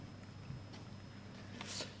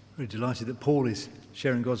Very delighted that Paul is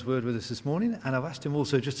sharing God's word with us this morning, and I've asked him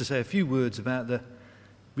also just to say a few words about the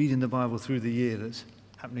reading the Bible through the year that's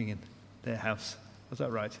happening in their house. Was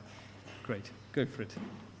that right? Great. Go for it.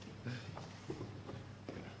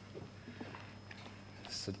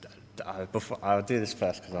 So, I'll do this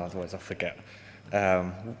first because otherwise I'll forget.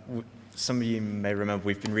 Some of you may remember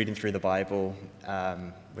we've been reading through the Bible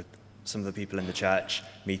with some of the people in the church,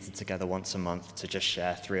 meeting together once a month to just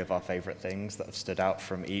share 3 of our favourite things that have stood out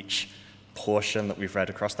from each portion that we've read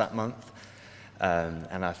across that month.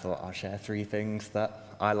 And I thought I'll share 3 things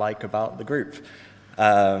that I like about the group.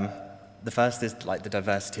 The first is like the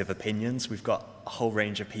diversity of opinions. We've got a whole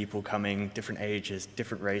range of people coming, different ages,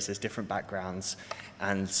 different races, different backgrounds,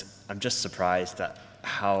 and I'm just surprised at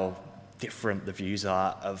how different the views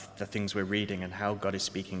are of the things we're reading and how God is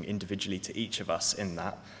speaking individually to each of us in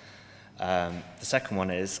that. The second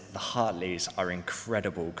one is the Hartleys are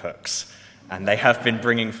incredible cooks, and they have been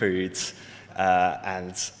bringing foods,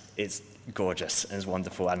 and it's gorgeous and it's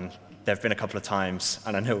wonderful. And there have been a couple of times,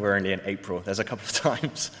 and I know we're only in April, there's a couple of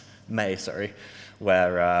times,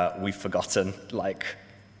 where we've forgotten,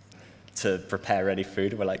 to prepare any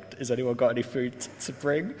food. We're like, has anyone got any food to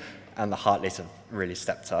bring? And the Hartleys have really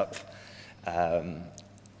stepped up.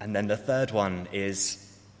 And then the third one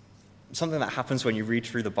is something that happens when you read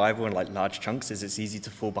through the Bible in large chunks is it's easy to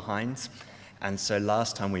fall behind. And so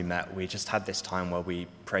last time we met, we just had this time where we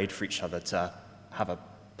prayed for each other to have a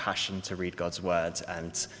passion to read God's word,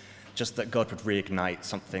 and just that God would reignite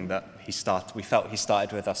something that we felt he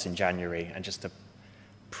started with us in January, and just to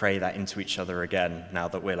pray that into each other again now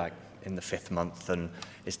that we're in the 5th month and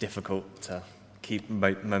it's difficult to keep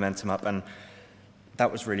momentum up. And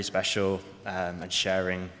that was really special, and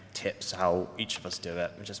sharing tips how each of us do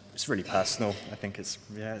it. It's really personal. I think it's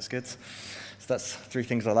good. So that's 3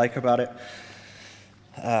 things I like about it.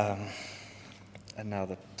 And now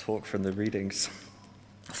the talk from the readings.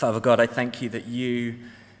 Father God, I thank you that you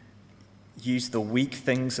use the weak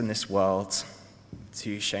things in this world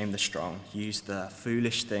to shame the strong. Use the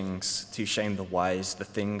foolish things to shame the wise, the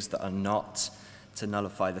things that are not to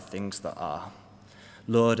nullify the things that are.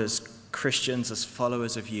 Lord, as Christians, as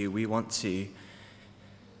followers of you, we want to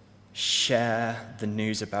share the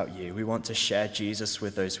news about you. We want to share Jesus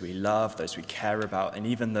with those we love, those we care about, and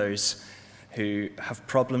even those who have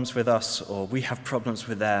problems with us, or we have problems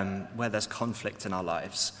with them, where there's conflict in our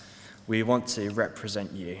lives. We want to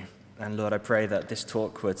represent you. And Lord, I pray that this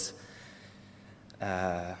talk would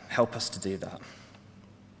help us to do that.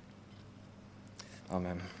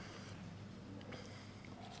 Amen.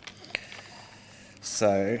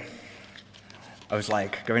 So I was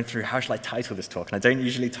going through, how should I title this talk? And I don't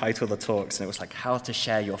usually title the talks, and it was how to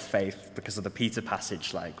share your faith, because of the Peter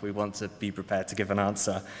passage. We want to be prepared to give an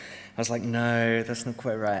answer. I was no, that's not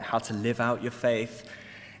quite right. How to live out your faith.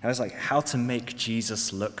 And I was how to make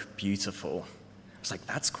Jesus look beautiful. I was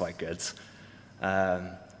that's quite good.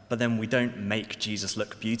 But then we don't make Jesus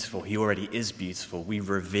look beautiful. He already is beautiful. We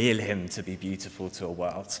reveal him to be beautiful to a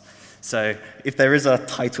world. So if there is a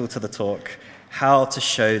title to the talk, how to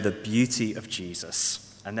show the beauty of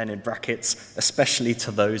Jesus, and then in brackets, especially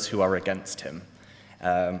to those who are against him.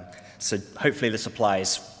 So hopefully this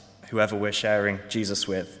applies whoever we're sharing Jesus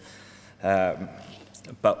with,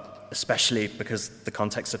 but especially because the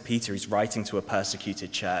context of Peter, he's writing to a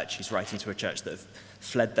persecuted church. He's writing to a church that have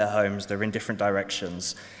fled their homes, they're in different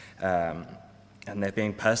directions, and they're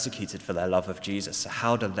being persecuted for their love of Jesus. So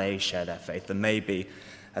how do they share their faith? And maybe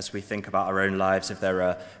as we think about our own lives, if there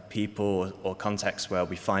are people or contexts where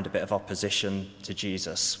we find a bit of opposition to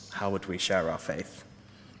Jesus, how would we share our faith?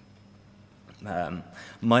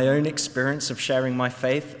 My own experience of sharing my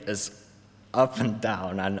faith is up and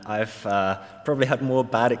down, and I've probably had more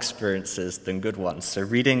bad experiences than good ones. So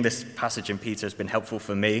reading this passage in Peter has been helpful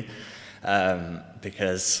for me,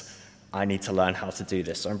 because I need to learn how to do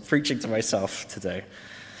this. So I'm preaching to myself today.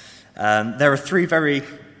 There are 3 very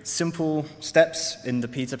simple steps in the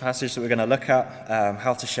Peter passage that we're going to look at.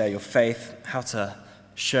 How to share your faith, how to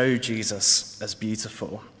show Jesus as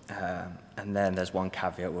beautiful, and then there's one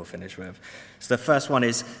caveat we'll finish with. So the first one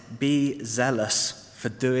is, be zealous for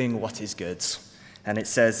doing what is good. And it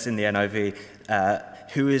says in the NIV,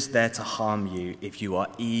 who is there to harm you if you are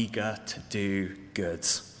eager to do good?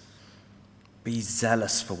 Be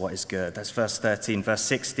zealous for what is good. That's verse 13. Verse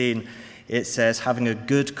 16, it says, having a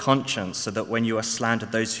good conscience, so that when you are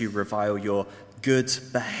slandered, those who revile your good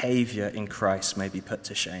behavior in Christ may be put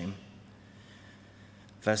to shame.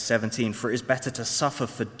 Verse 17, for it is better to suffer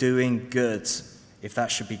for doing good, if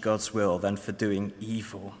that should be God's will, than for doing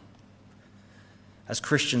evil. As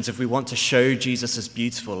Christians, if we want to show Jesus as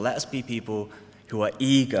beautiful, let us be people who are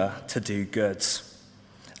eager to do good.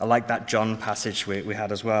 I like that John passage we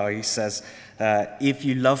had as well. He says, if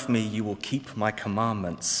you love me, you will keep my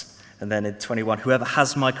commandments. And then in 21, whoever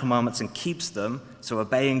has my commandments and keeps them, so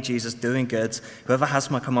obeying Jesus, doing good, whoever has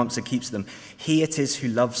my commandments and keeps them, he it is who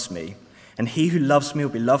loves me. And he who loves me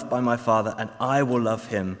will be loved by my Father, and I will love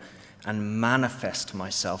him and manifest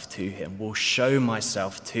myself to him, will show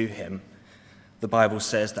myself to him. The Bible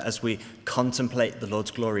says that as we contemplate the Lord's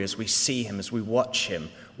glory, as we see him, as we watch him,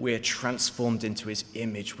 we are transformed into his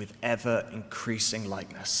image with ever-increasing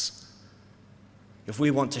likeness. If we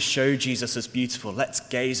want to show Jesus as beautiful, let's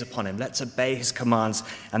gaze upon him, let's obey his commands,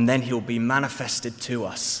 and then he will be manifested to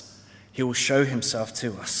us. He will show himself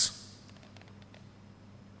to us.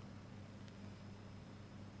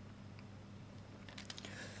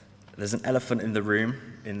 There's an elephant in the room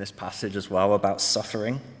in this passage as well about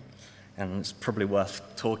suffering, and it's probably worth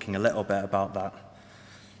talking a little bit about that.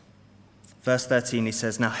 Verse 13, he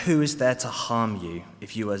says, now who is there to harm you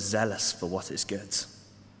if you are zealous for what is good?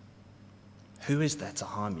 Who is there to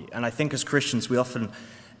harm you? And I think as Christians, we often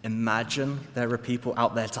imagine there are people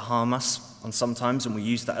out there to harm us, and sometimes, and we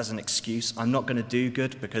use that as an excuse. I'm not going to do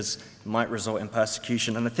good because it might result in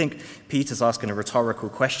persecution. And I think Peter's asking a rhetorical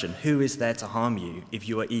question. Who is there to harm you if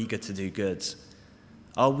you are eager to do good?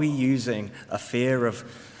 Are we using a fear of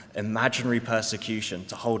imaginary persecution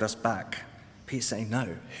to hold us back? Peter's saying, no.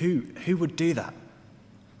 Who would do that?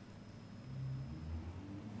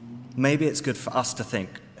 Maybe it's good for us to think,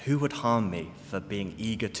 who would harm me for being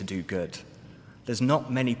eager to do good? There's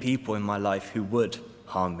not many people in my life who would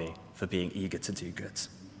harm me for being eager to do good.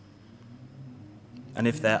 And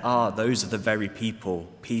if there are, those are the very people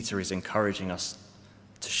Peter is encouraging us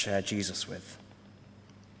to share Jesus with.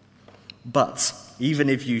 But even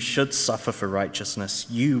if you should suffer for righteousness,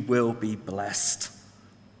 you will be blessed.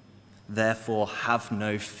 Therefore, have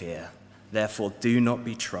no fear. Therefore, do not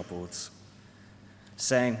be troubled.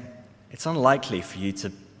 Saying, it's unlikely for you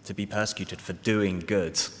to be persecuted for doing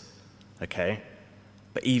good, okay?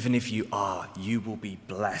 But even if you are, you will be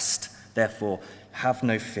blessed. Therefore, have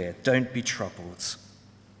no fear. Don't be troubled.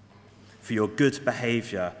 For your good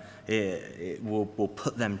behavior, it will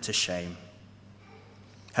put them to shame.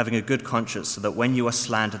 Having a good conscience so that when you are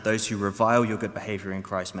slandered, those who revile your good behavior in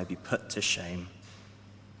Christ may be put to shame.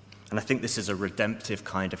 And I think this is a redemptive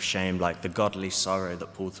kind of shame, like the godly sorrow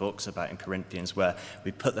that Paul talks about in Corinthians, where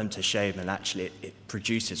we put them to shame and actually it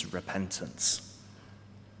produces repentance.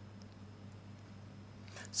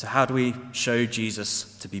 So how do we show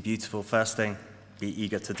Jesus to be beautiful? First thing, be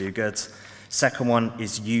eager to do good. Second one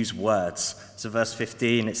is use words. So verse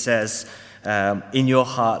 15, it says, in your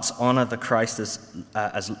hearts, honor the Christ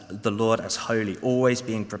as the Lord as holy, always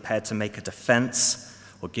being prepared to make a defense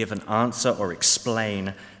or give an answer or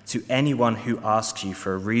explain to anyone who asks you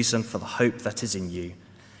for a reason for the hope that is in you,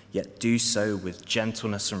 yet do so with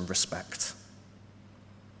gentleness and respect.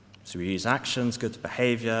 So we use actions, good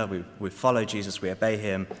behavior, we follow Jesus, we obey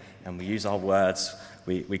him, and we use our words,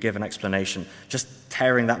 we give an explanation. Just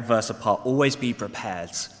tearing that verse apart, always be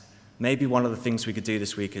prepared. Maybe one of the things we could do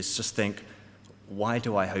this week is just think, why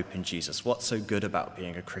do I hope in Jesus? What's so good about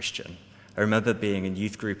being a Christian? I remember being in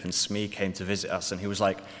youth group and Smee came to visit us, and he was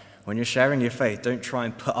like, when you're sharing your faith, don't try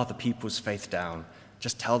and put other people's faith down.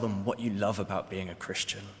 Just tell them what you love about being a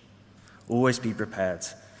Christian. Always be prepared.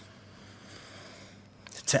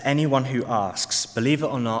 To anyone who asks, believe it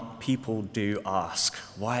or not, people do ask,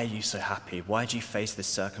 why are you so happy? Why do you face this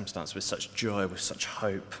circumstance with such joy, with such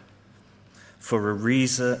hope? For a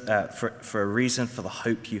reason for the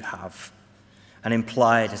hope you have. And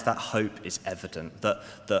implied is that hope is evident, that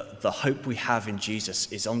the hope we have in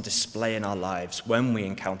Jesus is on display in our lives when we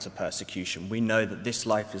encounter persecution. We know that this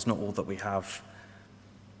life is not all that we have.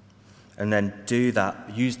 And then do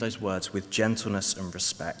that, use those words with gentleness and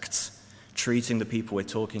respect, treating the people we're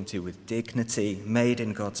talking to with dignity, made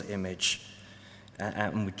in God's image,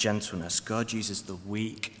 and with gentleness. God uses the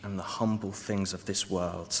weak and the humble things of this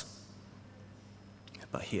world,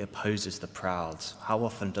 but he opposes the proud. How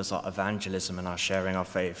often does our evangelism and our sharing our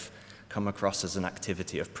faith come across as an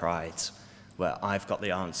activity of pride, where I've got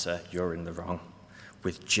the answer, you're in the wrong,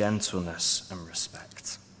 with gentleness and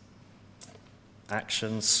respect?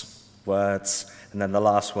 Actions, words, and then the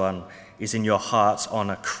last one is in your hearts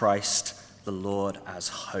honor Christ the Lord as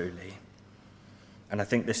holy. And I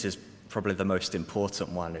think this is probably the most important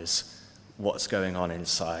one, is what's going on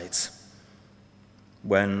inside.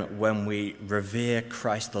 When we revere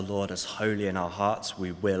Christ the Lord as holy in our hearts,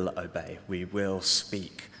 we will obey. We will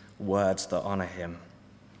speak words that honor him.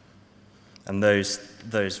 And those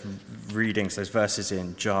readings, those verses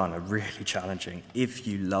in John are really challenging. If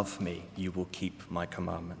you love me, you will keep my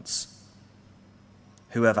commandments.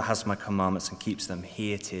 Whoever has my commandments and keeps them,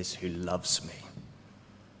 he it is who loves me.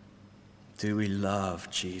 Do we love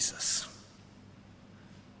Jesus?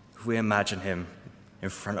 If we imagine him in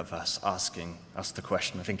front of us asking us the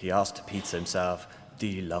question, I think he asked Peter himself, do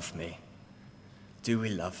you love me? Do we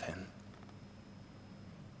love him?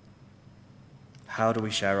 How do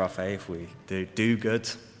we share our faith? We do good,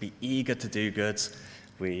 be eager to do good.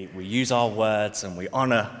 We use our words and we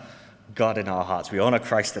honor God in our hearts. We honor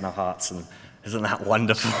Christ in our hearts. And isn't that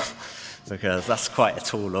wonderful? Because that's quite a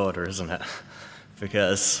tall order, isn't it?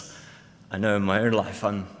 Because I know in my own life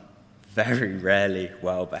I'm very rarely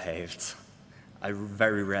well behaved. I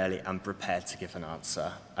very rarely am prepared to give an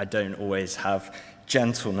answer. I don't always have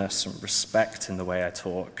gentleness and respect in the way I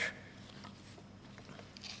talk.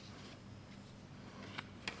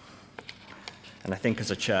 And I think as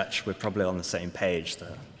a church, we're probably on the same page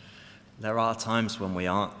that there are times when we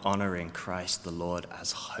aren't honoring Christ the Lord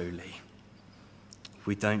as holy.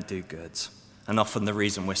 We don't do good. And often the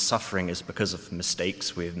reason we're suffering is because of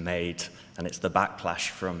mistakes we've made, and it's the backlash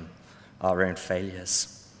from our own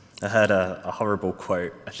failures. I heard a horrible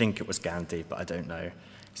quote. I think it was Gandhi, but I don't know.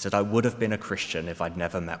 He said, "I would have been a Christian if I'd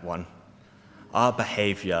never met one." Our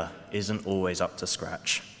behavior isn't always up to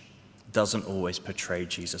scratch. Doesn't always portray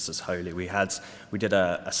Jesus as holy. We did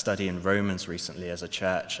a study in Romans recently as a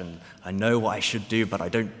church, and I know what I should do, but I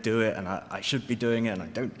don't do it, and I should be doing it, and I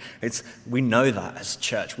don't. We know that as a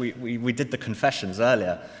church. We did the confessions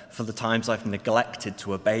earlier for the times I've neglected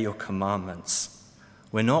to obey your commandments.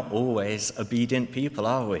 We're not always obedient people,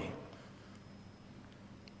 are we?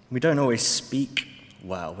 We don't always speak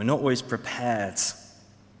well. We're not always prepared.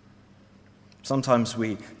 Sometimes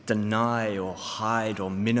we deny or hide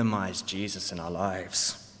or minimize Jesus in our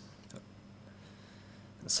lives.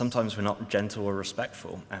 Sometimes we're not gentle or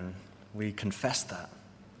respectful, and we confess that.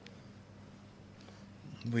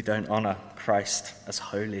 We don't honor Christ as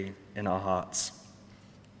holy in our hearts.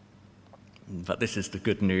 But this is the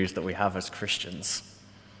good news that we have as Christians,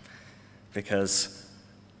 because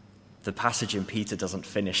the passage in Peter doesn't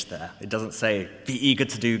finish there. It doesn't say, be eager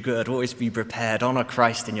to do good, always be prepared, honor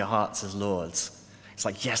Christ in your hearts as Lord. It's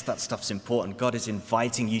like, yes, that stuff's important. God is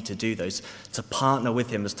inviting you to do those, to partner with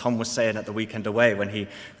him, as Tom was saying at the weekend away when he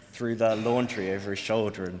threw the laundry over his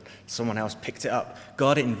shoulder and someone else picked it up.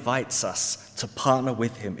 God invites us to partner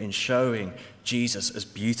with him in showing Jesus as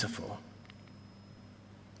beautiful.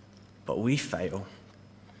 But we fail.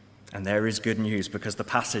 And there is good news, because the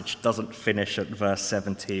passage doesn't finish at verse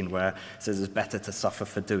 17 where it says it's better to suffer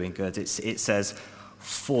for doing good. It says,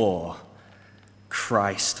 for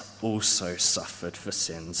Christ also suffered for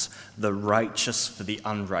sins, the righteous for the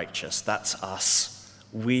unrighteous. That's us.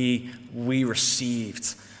 We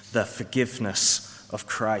received the forgiveness of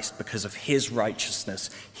Christ because of his righteousness.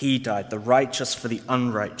 He died, the righteous for the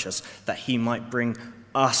unrighteous, that he might bring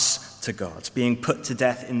us to God, being put to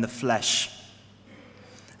death in the flesh,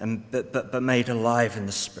 but made alive in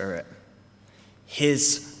the Spirit.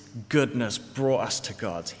 His goodness brought us to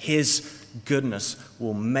God. His goodness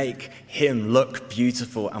will make him look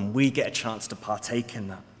beautiful, and we get a chance to partake in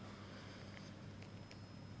that.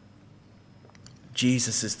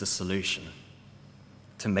 Jesus is the solution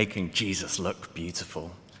to making Jesus look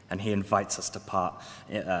beautiful, and he invites us to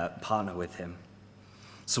partner with him.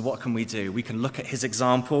 So what can we do? We can look at his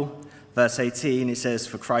example. Verse 18, it says,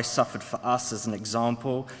 for Christ suffered for us as an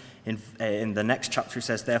example. In the next chapter, it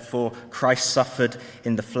says, therefore, Christ suffered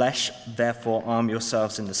in the flesh, therefore arm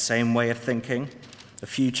yourselves in the same way of thinking. A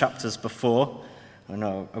few chapters before, I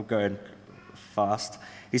know I'm going fast,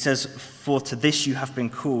 he says, for to this you have been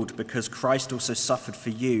called, because Christ also suffered for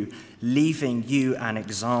you, leaving you an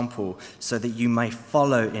example, so that you may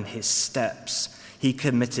follow in his steps. He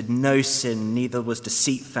committed no sin, neither was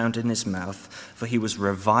deceit found in his mouth, for he was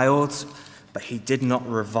reviled, but he did not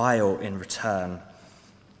revile in return.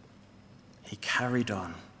 He carried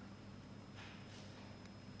on.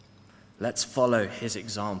 Let's follow his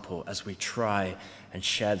example as we try and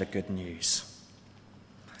share the good news.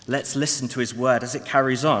 Let's listen to his word as it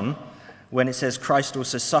carries on when it says Christ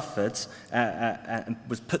also suffered and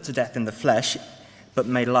was put to death in the flesh, but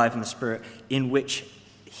made alive in the Spirit, in which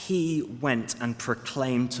he went and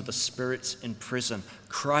proclaimed to the spirits in prison.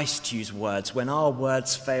 Christ used words. When our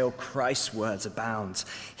words fail, Christ's words abound.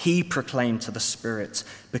 He proclaimed to the spirits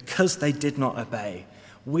because they did not obey.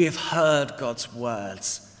 We have heard God's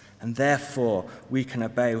words, and therefore we can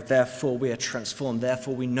obey. Therefore we are transformed.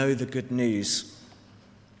 Therefore we know the good news.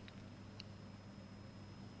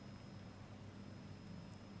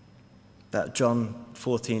 That John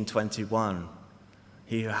 14:21,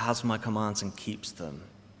 he who has my commands and keeps them,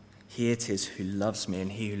 He it is who loves me, and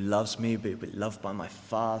he who loves me will be loved by my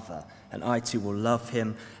Father, and I too will love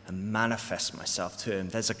him and manifest myself to him.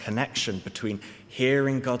 There's a connection between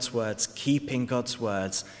hearing God's words, keeping God's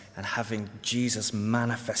words, and having Jesus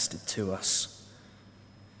manifested to us.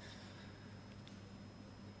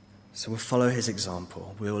 So we'll follow his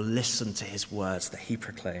example. We will listen to his words that he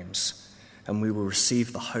proclaims, and we will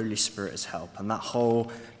receive the Holy Spirit as help. And that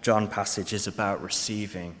whole John passage is about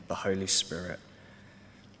receiving the Holy Spirit.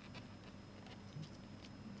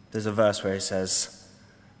 There's a verse where he says,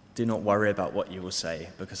 "Do not worry about what you will say,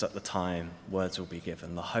 because at the time words will be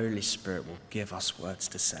given." The Holy Spirit will give us words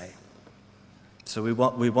to say. So we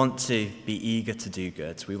want to be eager to do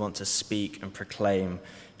good. We want to speak and proclaim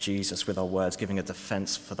Jesus with our words, giving a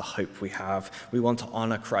defense for the hope we have. We want to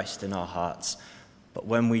honor Christ in our hearts. But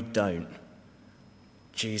when we don't,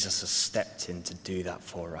 Jesus has stepped in to do that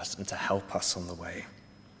for us and to help us on the way.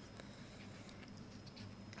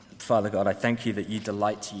 Father God, I thank you that you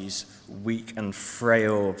delight to use weak and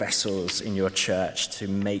frail vessels in your church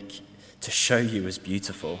to show you as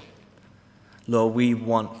beautiful. Lord, we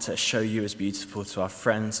want to show you as beautiful to our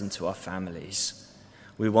friends and to our families.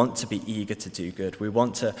 We want to be eager to do good. We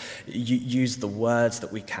want to use the words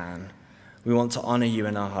that we can. We want to honor you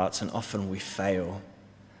in our hearts, and often we fail.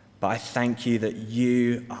 But I thank you that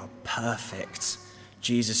you are perfect.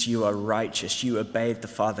 Jesus, you are righteous. You obeyed the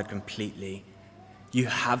Father completely. You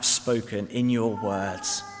have spoken in your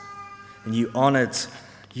words, and you honored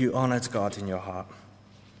God in your heart.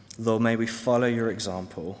 Lord, may we follow your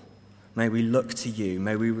example. May we look to you.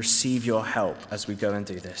 May we receive your help as we go and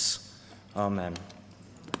do this. Amen.